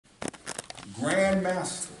Grand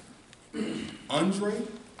Master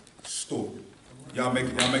Storey. Y'all make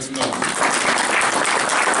some noise.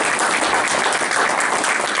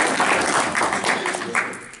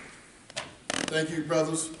 Thank you,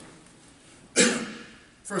 brothers.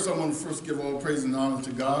 First, I want to give all praise and honor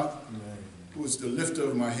to God, who is the lifter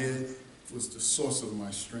of my head, who is the source of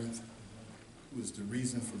my strength, who is the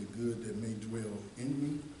reason for the good that may dwell in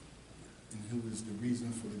me, and who is the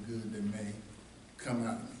reason for the good that may come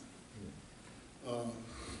out of me.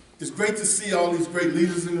 It's great to see all these great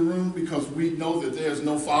leaders in the room, because we know that there's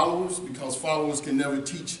no followers, because followers can never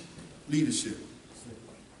teach leadership.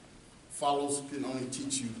 Followers can only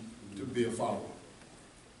teach you to be a follower.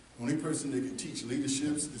 The only person that can teach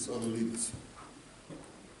leadership is other leaders.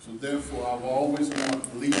 So therefore, I've always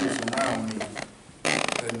wanted leaders around me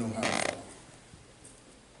that know how to follow.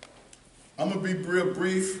 I'm going to be real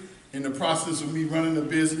brief. In the process of me running a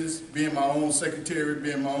business, being my own secretary,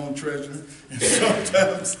 being my own treasurer,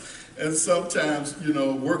 and sometimes, you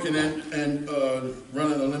know, working and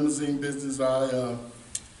running a limousine business, I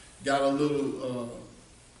got a little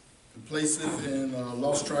complacent and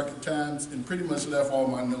lost track of times and pretty much left all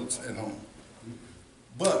my notes at home.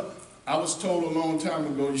 But I was told a long time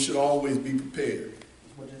ago you should always be prepared.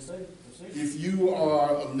 What they say? If you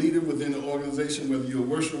are a leader within the organization, whether you're a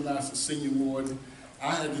worship master, senior warden,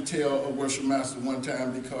 I had to tell a worship master one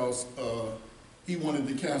time because he wanted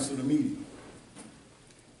to cancel the meeting.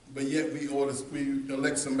 But yet we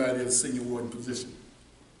elect somebody at a senior warden position.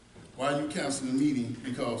 Why are you canceling the meeting?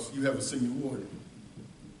 Because you have a senior warden.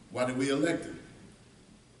 Why did we elect him?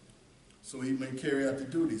 So he may carry out the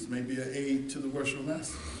duties, may be an aide to the worship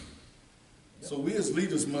master. So we as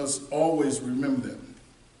leaders must always remember that.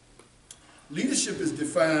 Leadership is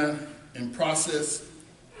defined in process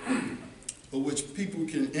for which people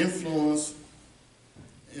can influence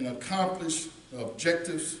and accomplish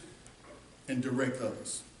objectives and direct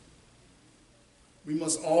others. We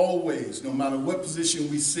must always, no matter what position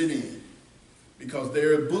we sit in, because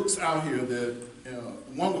there are books out here that,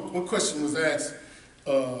 one question was asked,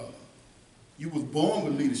 you was born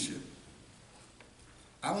with leadership.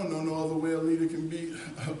 I don't know no other way a leader can be,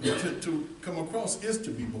 to come across is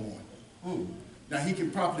to be born. Now he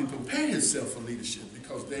can properly prepare himself for leadership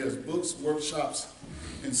because there's books, workshops,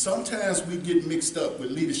 and sometimes we get mixed up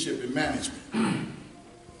with leadership and management.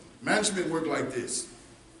 Management work like this.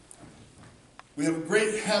 We have a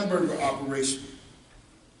great hamburger operation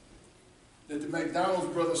that the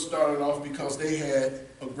McDonald's brothers started off because they had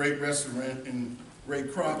a great restaurant and Ray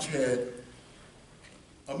Kroc had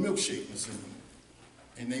a milkshake machine,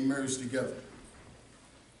 and they merged together.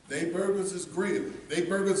 They burgers is grilled. They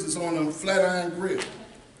burgers is on a flat iron grill.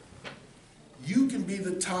 You can be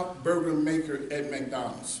the top burger maker at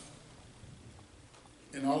McDonald's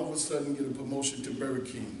and all of a sudden get a promotion to Burger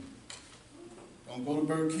King. Don't go to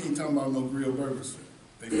Burger King talking about no grilled burgers.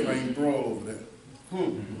 They flame broil over there.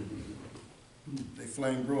 They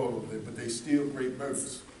flame broil over there, but they still great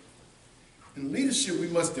burgers. In leadership, we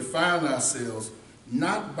must define ourselves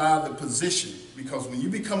not by the position, because when you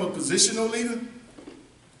become a positional leader,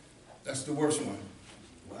 that's the worst one.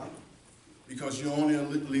 Wow. Because you're only a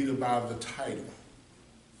leader by the title.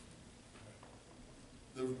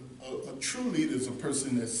 A true leader is a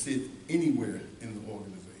person that sits anywhere in the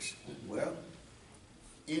organization. Well,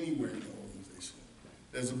 anywhere in the organization.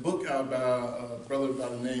 There's a book out by a brother by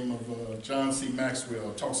the name of John C.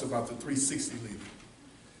 Maxwell, talks about the 360 leader.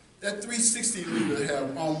 That 360 leader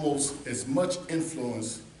have almost as much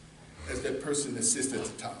influence as that person that sits at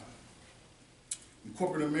the top. In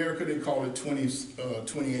corporate America, they call it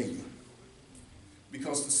 20/80.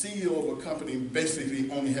 Because the CEO of a company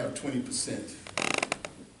basically only have 20%.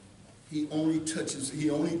 He only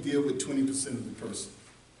deals with 20% of the person.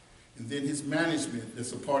 And then his management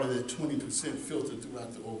is a part of that 20% filtered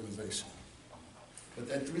throughout the organization. But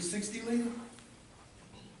that 360 leader,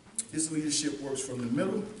 his leadership works from the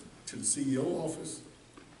middle to the CEO office,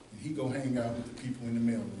 and he go hang out with the people in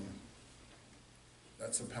the mailroom.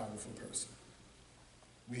 That's a powerful person.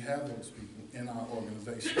 We have those people in our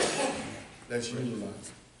organization. Let's utilize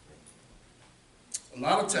them. A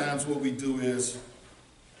lot of times what we do is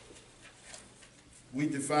we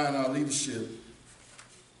define our leadership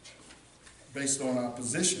based on our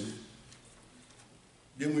position.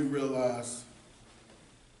 Then we realize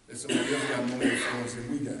that somebody else got more influence than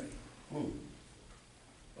we got.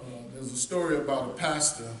 There's a story about a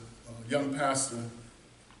pastor, a young pastor,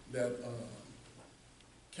 that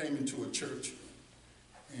came into a church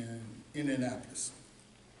in Indianapolis.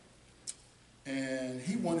 And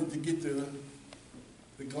he wanted to get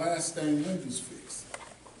the glass stained windows fixed.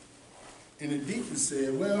 And the deacon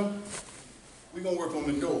said, well, we're going to work on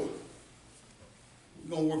the door.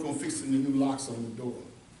 We're gonna work on fixing the new locks on the door.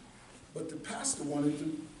 But the pastor wanted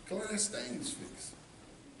the glass stains fixed.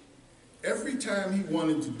 Every time he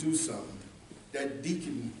wanted to do something, that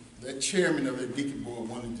deacon, that chairman of that deacon board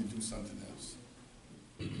wanted to do something else.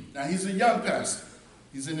 Now he's a young pastor.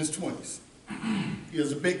 He's in his 20s. He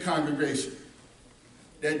has a big congregation.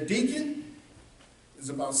 That deacon is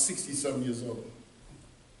about 60-something years old.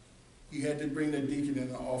 He had to bring that deacon in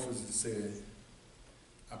the office and say,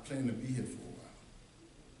 I plan to be here for a while.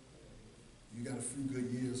 You got a few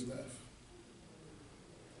good years left.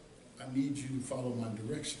 I need you to follow my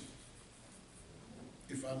direction.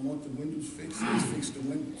 If I want the windows fixed, let's fix the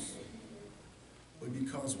windows. But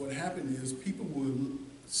because what happened is people will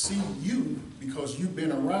see you because you've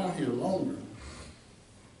been around here longer,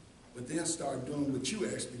 but they'll start doing what you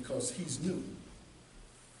asked because he's new.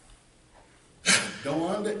 Don't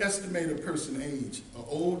underestimate a person's age. An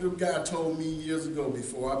older guy told me years ago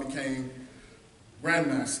before I became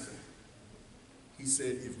grandmaster, he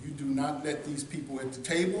said, if you do not let these people at the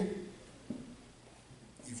table,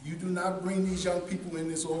 if you do not bring these young people in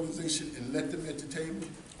this organization and let them at the table,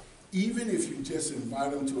 even if you just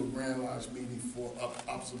invite them to a Grand Lodge meeting for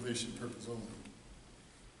observation purpose only,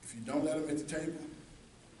 if you don't let them at the table,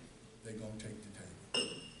 they're going to take the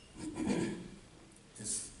table.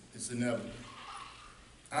 It's inevitable.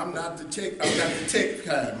 I'm not the tech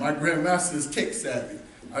kind. My grandmaster is tech savvy.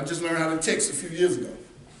 I just learned how to text a few years ago.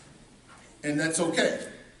 And that's okay.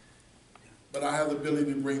 But I have the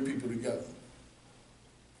ability to bring people together.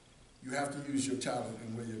 You have to use your talent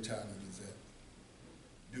and where your talent is at.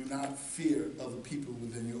 Do not fear other people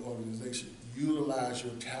within your organization. Utilize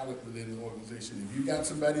your talent within the organization. If you got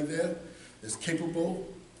somebody there that's capable,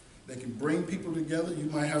 that can bring people together, you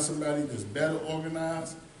might have somebody that's better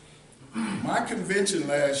organized. My convention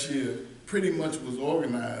last year pretty much was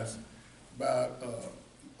organized by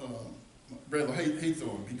Brother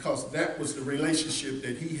Haythorne because that was the relationship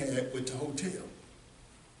that he had with the hotel.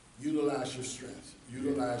 Utilize your strengths.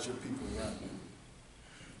 Utilize your people around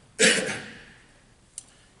you.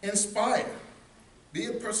 Inspire. Be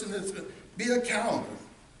a person be a calendar.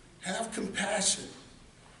 Have compassion.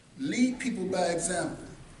 Lead people by example.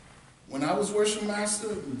 When I was worship master,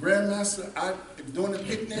 grandmaster, during the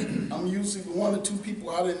picnic, I'm usually one or two people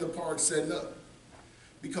out in the park setting up.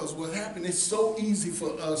 Because what happened, it's so easy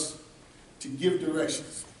for us to give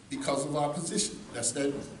directions because of our position. That's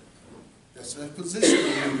that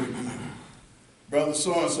position. Brother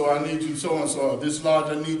so-and-so, I need you so-and-so. This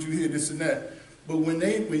lodge, I need you here, this and that. But when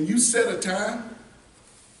you set a time,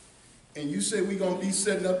 and you say we're going to be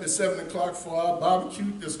setting up at 7 o'clock for our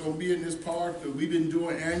barbecue that's going to be in this park that we've been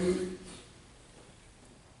doing annually,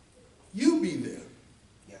 you be there.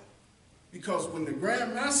 Yeah. Because when the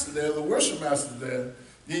grand master there, the worship master there,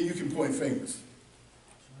 then you can point fingers.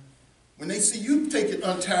 When they see you taking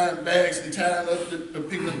untied bags and tying up the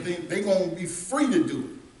picking up things, they're going to be free to do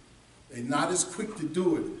it. They're not as quick to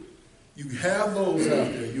do it. You have those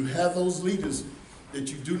out there. You have those leaders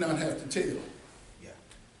that you do not have to tell.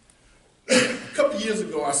 A couple of years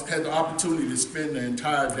ago, I had the opportunity to spend the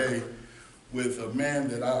entire day with a man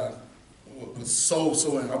that I was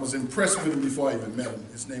I was impressed with him before I even met him.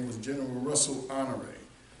 His name was General Russell Honore.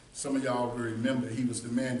 Some of y'all will remember he was the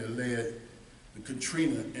man that led the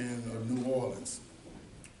Katrina in New Orleans.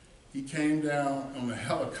 He came down on a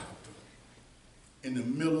helicopter in the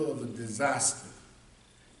middle of a disaster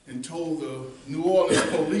and told the New Orleans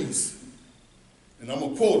police, and I'm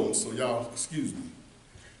going to quote him, so y'all excuse me,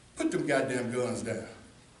 put them goddamn guns down.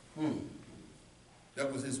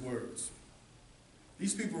 That was his words.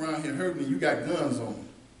 These people around here hurting, you got guns on them.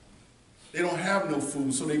 They don't have no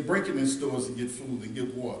food, so they breaking in stores to get food and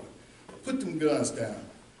get water. Put them guns down.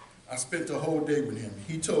 I spent the whole day with him.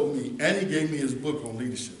 He told me, and he gave me his book on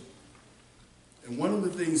leadership. And one of the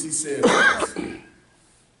things he said was,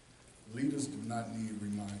 leaders do not need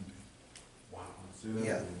reminding. Wow.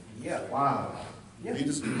 Yeah. Wow. Yeah.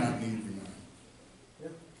 Leaders do not need reminding.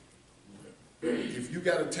 If you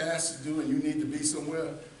got a task to do and you need to be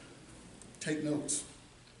somewhere, take notes.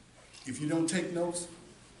 If you don't take notes,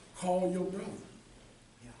 call your brother.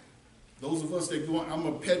 Yeah. Those of us that go, I'm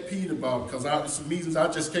a pet peeve about because some meetings I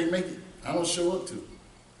just can't make it. I don't show up to.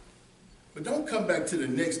 But don't come back to the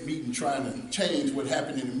next meeting trying to change what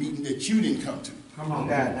happened in the meeting that you didn't come to. Come on,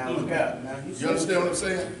 God. Now look out. Now, you understand what I'm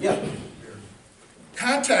saying? Yeah.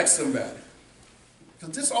 Contact somebody.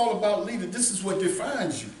 Because this is all about leading. This is what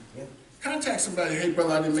defines you. Yeah. Contact somebody. Hey,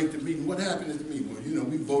 brother, I didn't make the meeting. What happened at the meeting? Well, you know,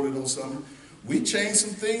 we voted on something. We changed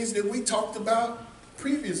some things that we talked about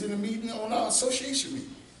previous in the meeting on our association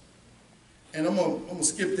meeting. And I'm gonna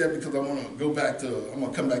skip that because I want to go back to, I'm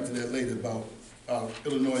going to come back to that later about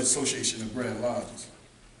Illinois Association of Grand Lodges.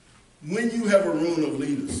 When you have a room of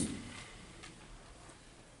leaders,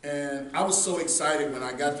 and I was so excited when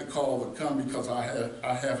I got the call to come because I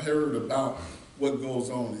have heard about what goes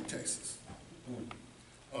on in Texas.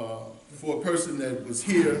 For a person that was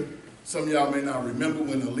here, some of y'all may not remember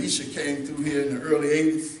when Alicia came through here in the early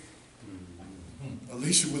 80s.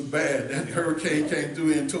 Alicia was bad. That hurricane came through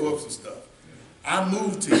here and tore up some stuff. I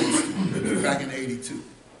moved to Houston back in '82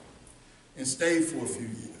 and stayed for a few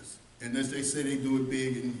years. And as they say, they do it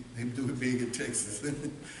big, and they do it big in Texas.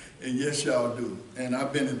 And yes, y'all do. And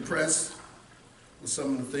I've been impressed with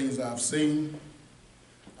some of the things I've seen.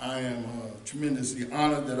 I am tremendously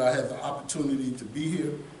honored that I had the opportunity to be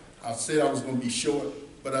here. I said I was going to be short,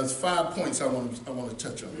 but there's 5 points I want to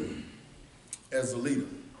touch on as a leader.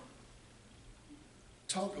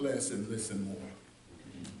 Talk less and listen more.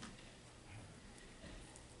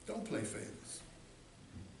 Don't play favors.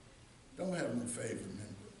 Don't have no favor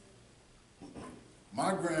member.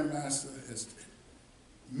 My grandmaster,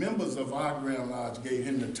 members of our Grand Lodge gave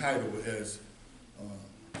him the title as,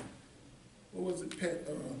 what was it, pet?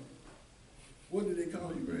 What did they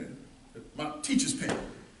call you, Grand? My teacher's pet.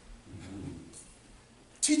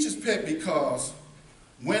 Teacher's pet because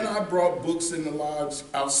when I brought books in the lodge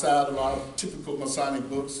outside of our typical Masonic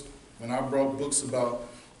books, when I brought books about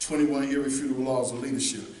 21 irrefutable laws of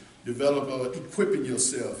leadership, develop equipping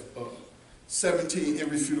yourself, 17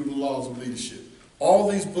 irrefutable laws of leadership, all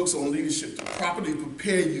these books on leadership to properly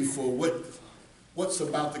prepare you for what's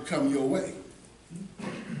about to come your way.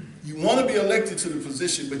 You want to be elected to the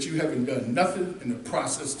position, but you haven't done nothing in the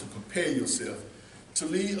process to prepare yourself to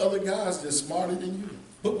lead other guys that's smarter than you,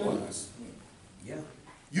 book-wise. Yeah.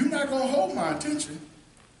 You're not going to hold my attention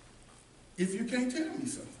if you can't tell me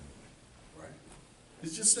something. Right.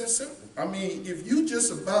 It's just that simple. I mean, if you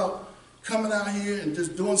just about coming out here and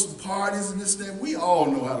just doing some parties and this and that, we all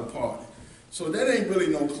know how to party. So that ain't really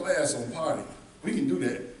no class on party. We can do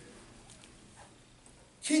that.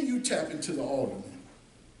 Can you tap into the alderman?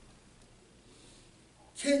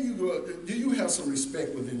 Can you go, do you have some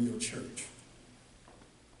respect within your church?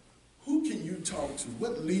 Who can you talk to?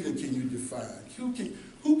 What leader can you define? Who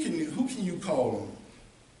can you call on?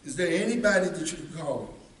 Is there anybody that you can call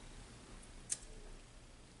on?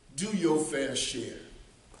 Do your fair share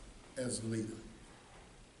as a leader.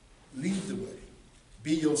 Lead the way.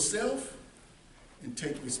 Be yourself and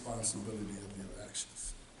take responsibility of your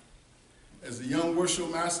actions. As a young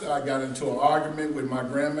worship master, I got into an argument with my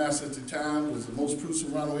grandmaster at the time, was the most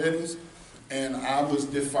Prussian Ronald Edwards, and I was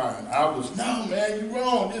defiant. I was, no man, you're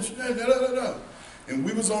wrong, this, da, da, da, da. And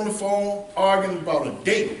we was on the phone arguing about a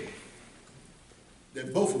date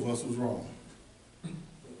that both of us was wrong.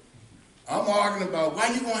 I'm arguing about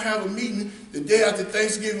why you gonna have a meeting the day after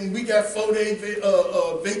Thanksgiving, we got 4-day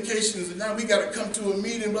vacations, and now we gotta come to a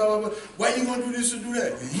meeting, blah, blah, blah. Why you gonna do this or do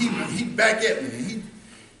that? And he back at me,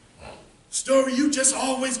 Storey, you just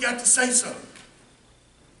always got to say something.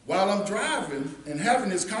 While I'm driving and having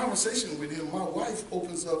this conversation with him, my wife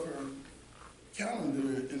opens up her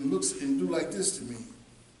calendar and looks and do like this to me.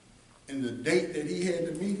 And the date that he had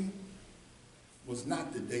the meeting was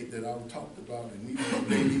not the date that I talked about, and neither the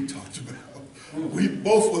date he talked about. We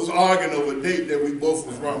both was arguing over a date that we both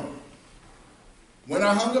was wrong. When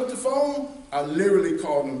I hung up the phone, I literally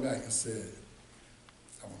called him back and said,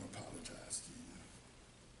 I want to apologize to you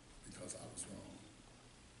because I was wrong.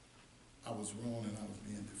 I was wrong and I was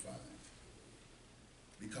being defiant.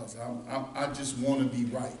 Because I just want to be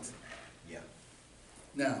right. Yeah.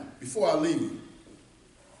 Now, before I leave you,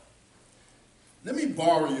 let me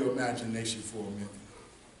borrow your imagination for a minute.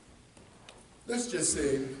 Let's just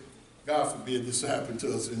say, God forbid this happened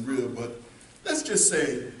to us in real, but let's just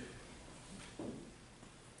say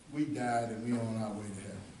we died and we on our way to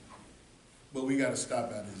heaven. But we got to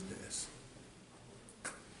stop at his desk.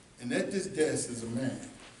 And at this desk is a man.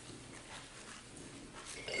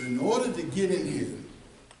 In order to get in here,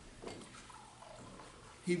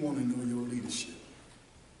 he want to know your leadership.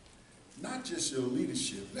 Not just your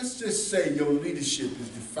leadership. Let's just say your leadership is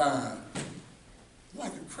defined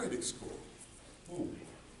like a credit score.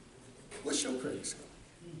 What's your credit score?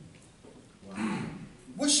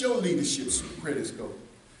 What's your leadership credit score?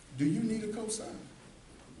 Do you need a cosign?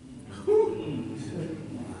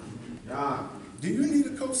 Do you need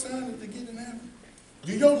a cosign to get in heaven?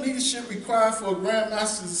 Do your leadership require for a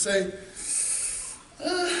grandmaster to say,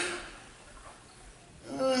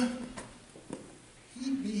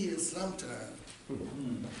 he'd be here sometime?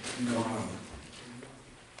 No.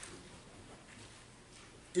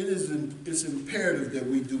 It's imperative that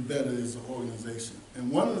we do better as an organization. And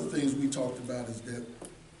one of the things we talked about is that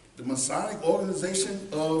the Masonic organization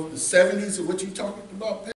of the 70s, or what you talking about,